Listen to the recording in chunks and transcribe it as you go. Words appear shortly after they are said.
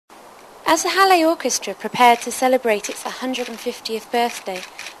As the Halle Orchestra prepared to celebrate its 150th birthday,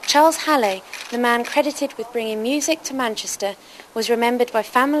 Charles Halle, the man credited with bringing music to Manchester, was remembered by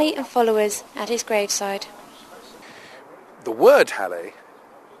family and followers at his graveside. The word Halle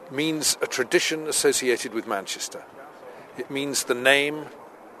means a tradition associated with Manchester. It means the name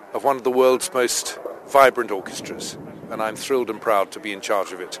of one of the world's most vibrant orchestras, and I'm thrilled and proud to be in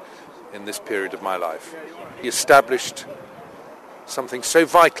charge of it in this period of my life. He established something so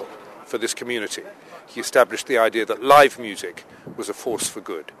vital for this community. He established the idea that live music was a force for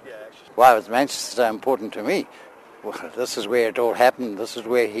good. Why was Manchester so important to me? Well, this is where it all happened. This is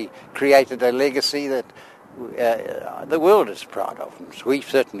where he created a legacy that the world is proud of, and we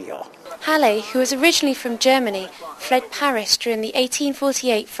certainly are. Halle, who was originally from Germany, fled Paris during the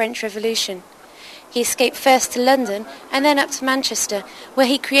 1848 French Revolution. He escaped first to London and then up to Manchester, where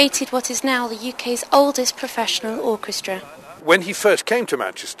he created what is now the UK's oldest professional orchestra. When he first came to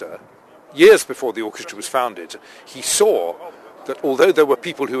Manchester, years before the orchestra was founded, he saw that although there were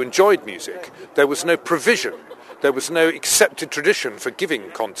people who enjoyed music, there was no provision, there was no accepted tradition for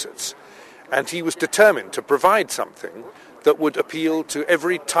giving concerts. And he was determined to provide something that would appeal to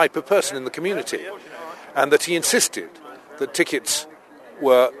every type of person in the community, and that he insisted that tickets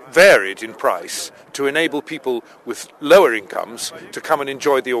were varied in price to enable people with lower incomes to come and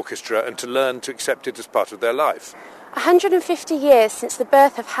enjoy the orchestra and to learn to accept it as part of their life. 150 years since the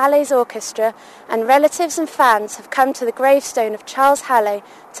birth of Halle's orchestra, and relatives and fans have come to the gravestone of Charles Halle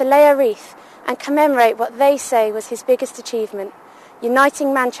to lay a wreath and commemorate what they say was his biggest achievement,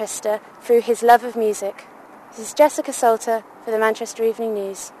 uniting Manchester through his love of music. This is Jessica Salter for the Manchester Evening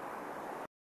News.